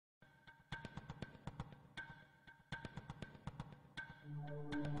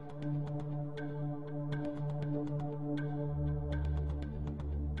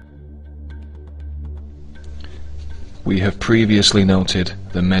We have previously noted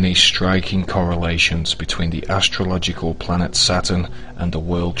the many striking correlations between the astrological planet Saturn and the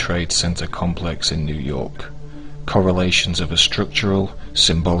World Trade Center complex in New York. Correlations of a structural,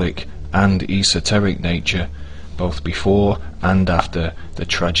 symbolic, and esoteric nature, both before and after the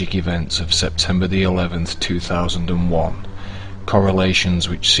tragic events of September the 11th, 2001. Correlations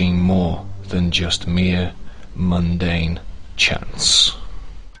which seem more than just mere mundane chance.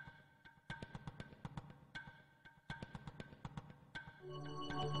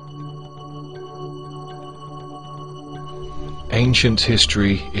 Ancient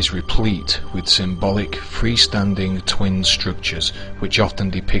history is replete with symbolic, freestanding twin structures which often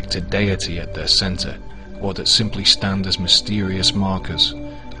depict a deity at their centre, or that simply stand as mysterious markers,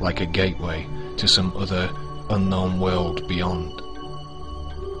 like a gateway to some other unknown world beyond.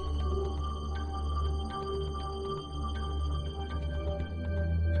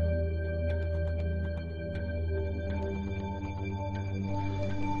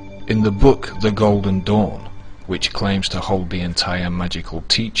 In the book The Golden Dawn, which claims to hold the entire magical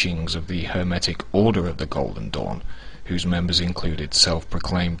teachings of the Hermetic Order of the Golden Dawn, whose members included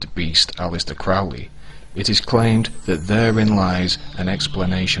self-proclaimed beast Aleister Crowley, it is claimed that therein lies an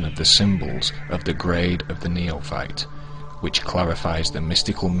explanation of the symbols of the grade of the neophyte, which clarifies the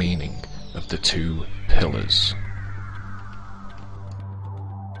mystical meaning of the two pillars.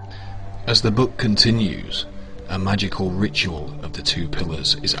 As the book continues, a magical ritual of the two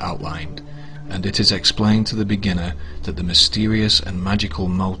pillars is outlined, and it is explained to the beginner that the mysterious and magical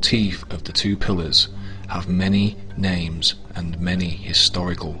motif of the two pillars have many names and many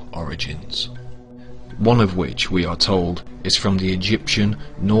historical origins. One of which, we are told, is from the Egyptian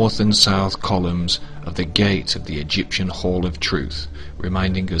north and south columns of the gate of the Egyptian Hall of Truth,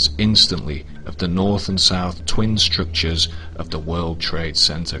 reminding us instantly of the north and south twin structures of the World Trade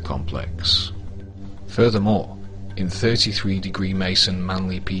Center complex. Furthermore, in 33-degree Mason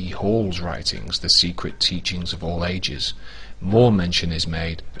Manly P. Hall's writings, The Secret Teachings of All Ages, more mention is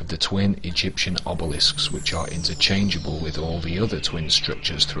made of the twin Egyptian obelisks, which are interchangeable with all the other twin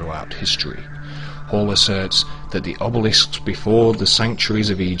structures throughout history. Hall asserts that the obelisks before the sanctuaries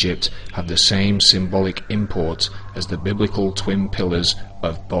of Egypt have the same symbolic import as the biblical twin pillars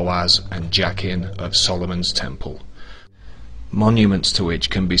of Boaz and Jachin of Solomon's Temple, monuments to which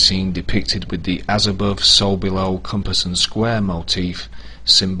can be seen depicted with the as above, so below compass and square motif,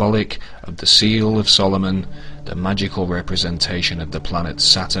 symbolic of the seal of Solomon, the magical representation of the planet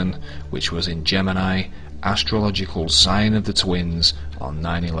Saturn, which was in Gemini, astrological sign of the twins, on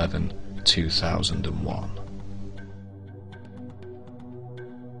 9/11/2001.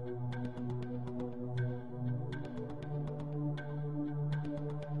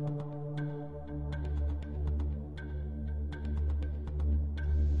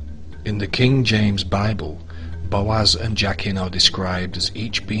 In the King James Bible, Boaz and Jachin are described as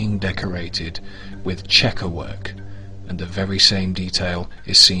each being decorated with checker work, and the very same detail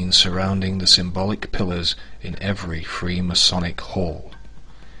is seen surrounding the symbolic pillars in every Freemasonic hall.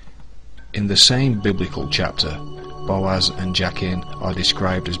 In the same biblical chapter, Boaz and Jachin are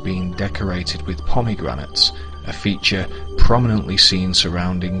described as being decorated with pomegranates, a feature prominently seen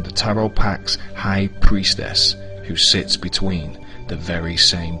surrounding the Tarot Pack's High Priestess, who sits between the very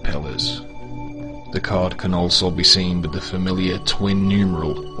same pillars. The card can also be seen with the familiar twin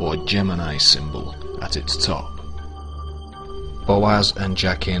numeral or Gemini symbol at its top. Boaz and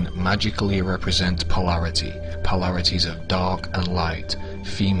Jachin magically represent polarity, polarities of dark and light,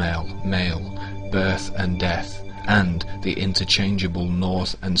 female, male, birth and death, and the interchangeable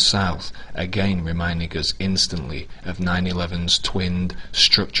north and south, again reminding us instantly of 9/11's twinned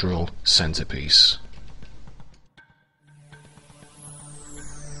structural centerpiece.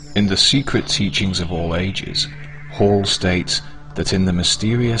 In The Secret Teachings of All Ages, Hall states that in the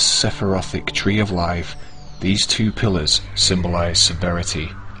mysterious Sephirothic Tree of Life, these two pillars symbolize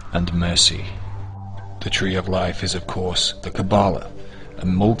severity and mercy. The Tree of Life is, of course, the Kabbalah, a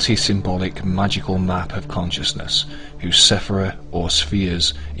multi-symbolic magical map of consciousness, whose sephira or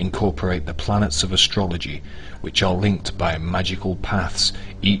spheres incorporate the planets of astrology, which are linked by magical paths,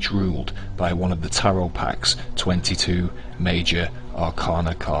 each ruled by one of the Tarot Pack's 22 major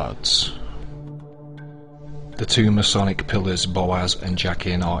Arcana cards. The two Masonic pillars Boaz and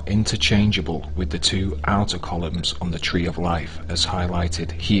Jachin are interchangeable with the two outer columns on the Tree of Life, as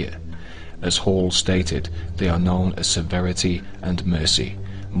highlighted here. As Hall stated, they are known as severity and mercy,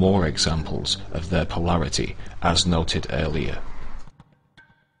 more examples of their polarity, as noted earlier.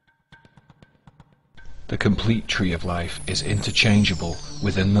 The complete Tree of Life is interchangeable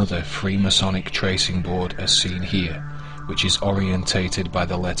with another Freemasonic tracing board as seen here, which is orientated by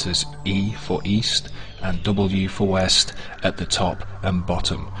the letters E for East and W for West at the top and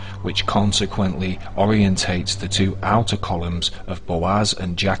bottom, which consequently orientates the two outer columns of Boaz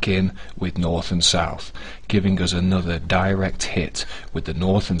and Jachin with North and South, giving us another direct hit with the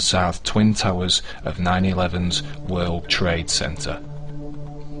North and South twin towers of 9/11's World Trade Center.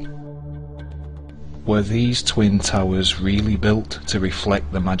 Were these twin towers really built to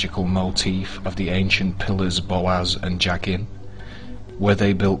reflect the magical motif of the ancient pillars Boaz and Jachin? Were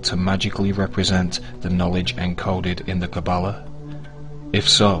they built to magically represent the knowledge encoded in the Kabbalah? If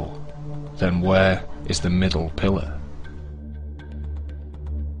so, then where is the middle pillar?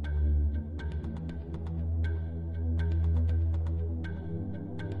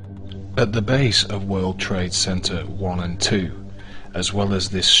 At the base of World Trade Center 1 and 2, as well as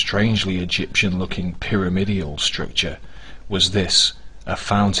this strangely Egyptian-looking pyramidal structure, was this, a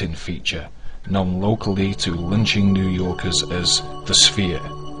fountain feature, known locally to lynching New Yorkers as the Sphere.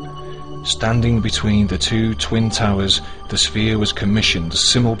 Standing between the two twin towers, the Sphere was commissioned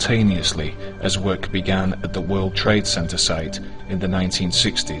simultaneously as work began at the World Trade Center site in the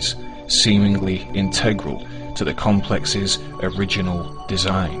 1960s, seemingly integral to the complex's original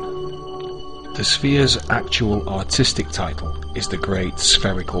design. The Sphere's actual artistic title is the Great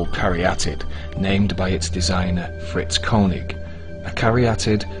Spherical Caryatid, named by its designer Fritz Koenig. A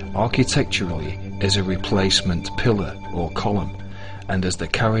caryatid architecturally is a replacement pillar or column, and as the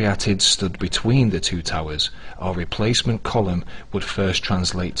caryatid stood between the two towers, our replacement column would first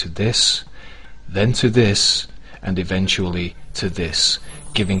translate to this, then to this, and eventually to this,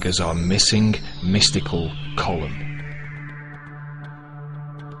 giving us our missing mystical column.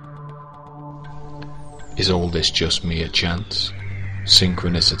 Is all this just mere chance,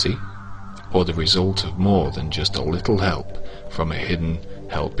 synchronicity, or the result of more than just a little help from a hidden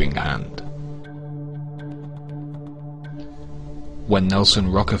helping hand? When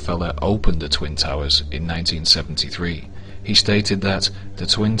Nelson Rockefeller opened the Twin Towers in 1973, he stated that the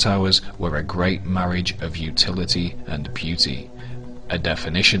Twin Towers were a great marriage of utility and beauty. A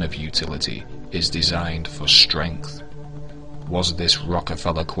definition of utility is designed for strength. Was this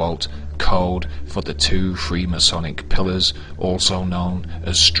Rockefeller quote code for the two Freemasonic pillars, also known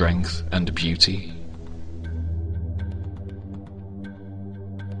as strength and beauty?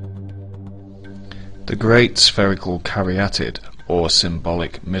 The Great Spherical Caryatid, or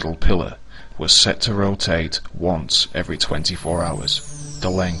symbolic middle pillar, was set to rotate once every 24 hours, the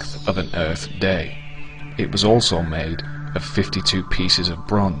length of an Earth day. It was also made of 52 pieces of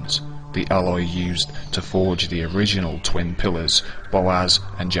bronze, the alloy used to forge the original twin pillars Boaz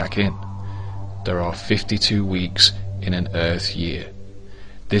and Jachin. There are 52 weeks in an Earth year.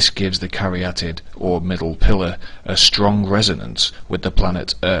 This gives the caryatid, or middle pillar, a strong resonance with the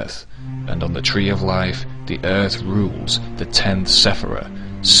planet Earth, and on the Tree of Life, the Earth rules the 10th Sephirah,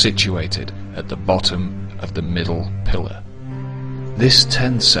 situated at the bottom of the middle pillar. This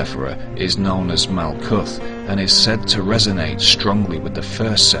 10th Sephirah is known as Malkuth and is said to resonate strongly with the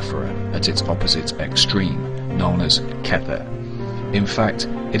first Sephirah at its opposite extreme, known as Kether. In fact,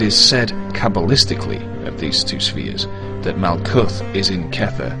 it is said Kabbalistically of these two spheres that Malkuth is in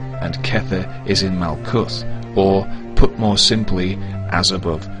Kether and Kether is in Malkuth, or, put more simply, as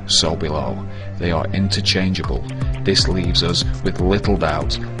above, so below. They are interchangeable. This leaves us with little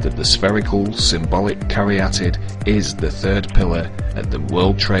doubt that the spherical, symbolic caryatid is the third pillar at the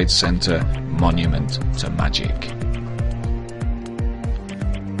World Trade Center Monument to Magic.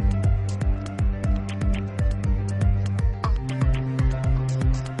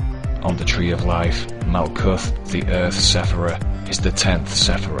 On the Tree of Life, Malkuth, the Earth Sephirah, is the 10th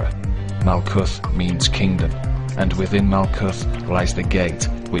Sephirah. Malkuth means kingdom, and within Malkuth lies the gate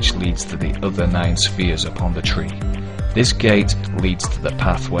which leads to the other 9 spheres upon the tree. This gate leads to the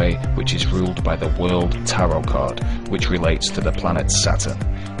pathway which is ruled by the World Tarot card, which relates to the planet Saturn.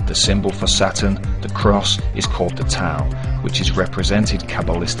 The symbol for Saturn, the cross, is called the Tau, which is represented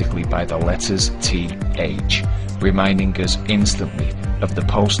Kabbalistically by the letters TH, reminding us instantly of the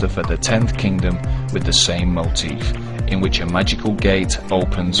poster for the 10th Kingdom with the same motif, in which a magical gate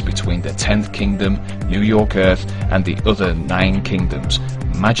opens between the 10th Kingdom, New York Earth, and the other 9 kingdoms,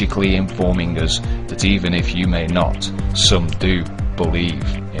 magically informing us that even if you may not, some do believe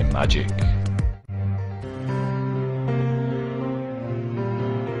in magic.